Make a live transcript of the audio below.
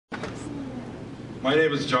My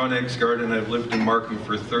name is John Egsgard and I've lived in Markham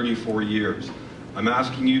for 34 years. I'm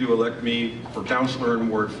asking you to elect me for Councillor in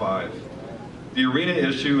Ward 5. The arena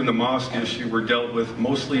issue and the mosque issue were dealt with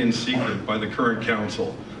mostly in secret by the current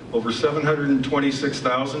council. Over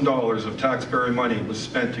 $726,000 of taxpayer money was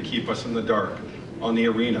spent to keep us in the dark on the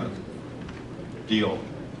arena deal.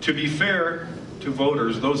 To be fair to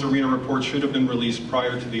voters, those arena reports should have been released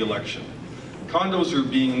prior to the election. Condos are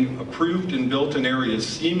being approved and built in areas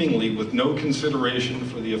seemingly with no consideration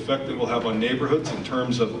for the effect they will have on neighborhoods in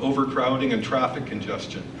terms of overcrowding and traffic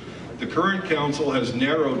congestion. The current council has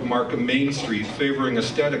narrowed Markham Main Street, favoring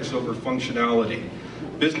aesthetics over functionality.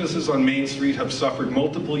 Businesses on Main Street have suffered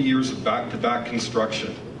multiple years of back-to-back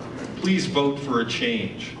construction. Please vote for a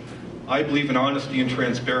change. I believe in honesty and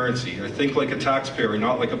transparency. I think like a taxpayer,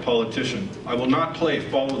 not like a politician. I will not play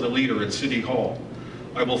follow the leader at City Hall.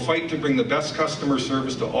 I will fight to bring the best customer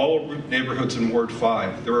service to all neighborhoods in Ward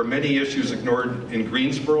 5. There are many issues ignored in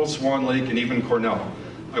Greensboro, Swan Lake, and even Cornell.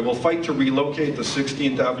 I will fight to relocate the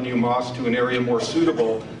 16th Avenue Mosque to an area more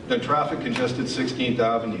suitable than traffic-congested 16th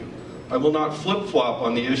Avenue. I will not flip-flop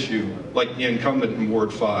on the issue like the incumbent in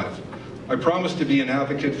Ward 5. I promise to be an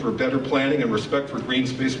advocate for better planning and respect for green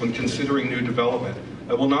space when considering new development.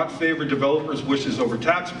 I will not favor developers' wishes over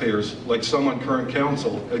taxpayers like some on current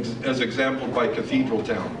council, as exampled by Cathedral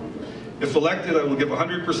Town. If elected, I will give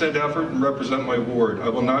 100% effort and represent my ward. I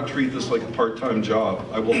will not treat this like a part-time job.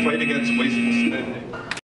 I will fight against wasteful spending.